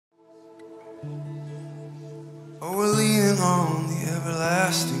Oh, we're leaning on the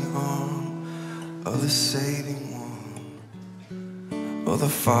everlasting arm of the saving one. Oh, the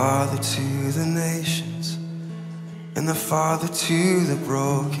Father to the nations and the Father to the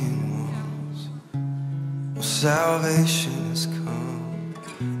broken ones. Oh, salvation has come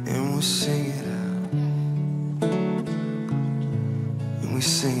and we'll sing it out. And we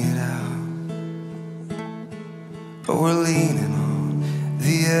sing it out. But we're leaning on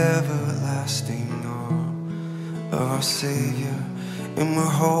the everlasting arm of our Savior, and we're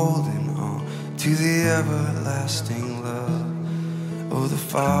holding on to the everlasting love oh the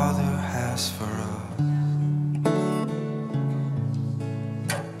Father has for us.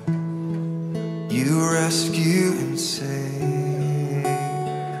 You rescue and save.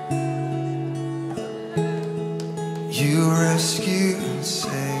 You rescue and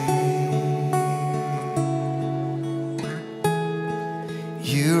save.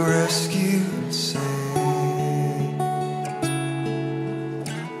 You rescue and save.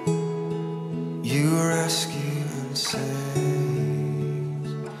 You rescue and save.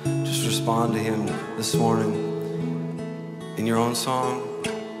 Just respond to Him this morning in your own song.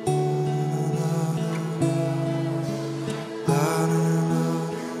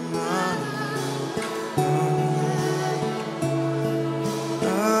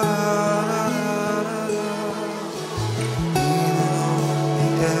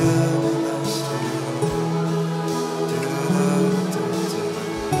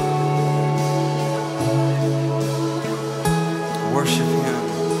 Worship Him.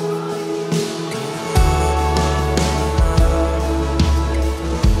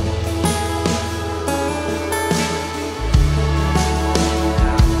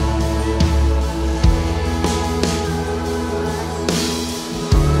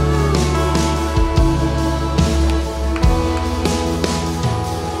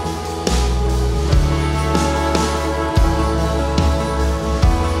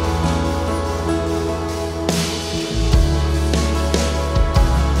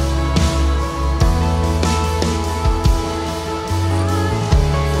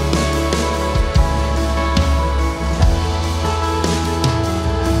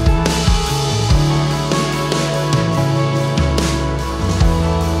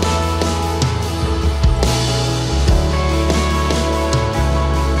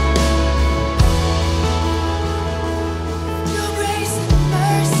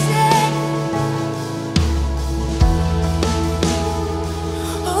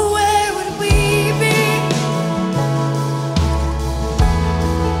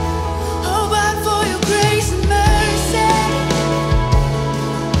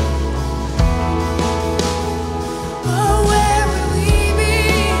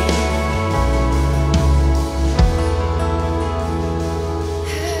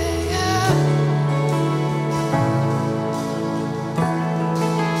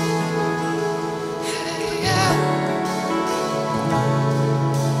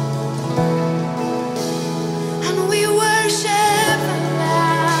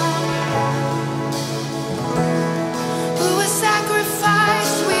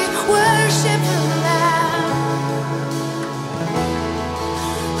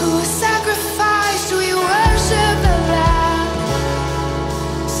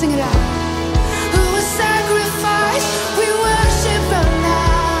 Sing it out.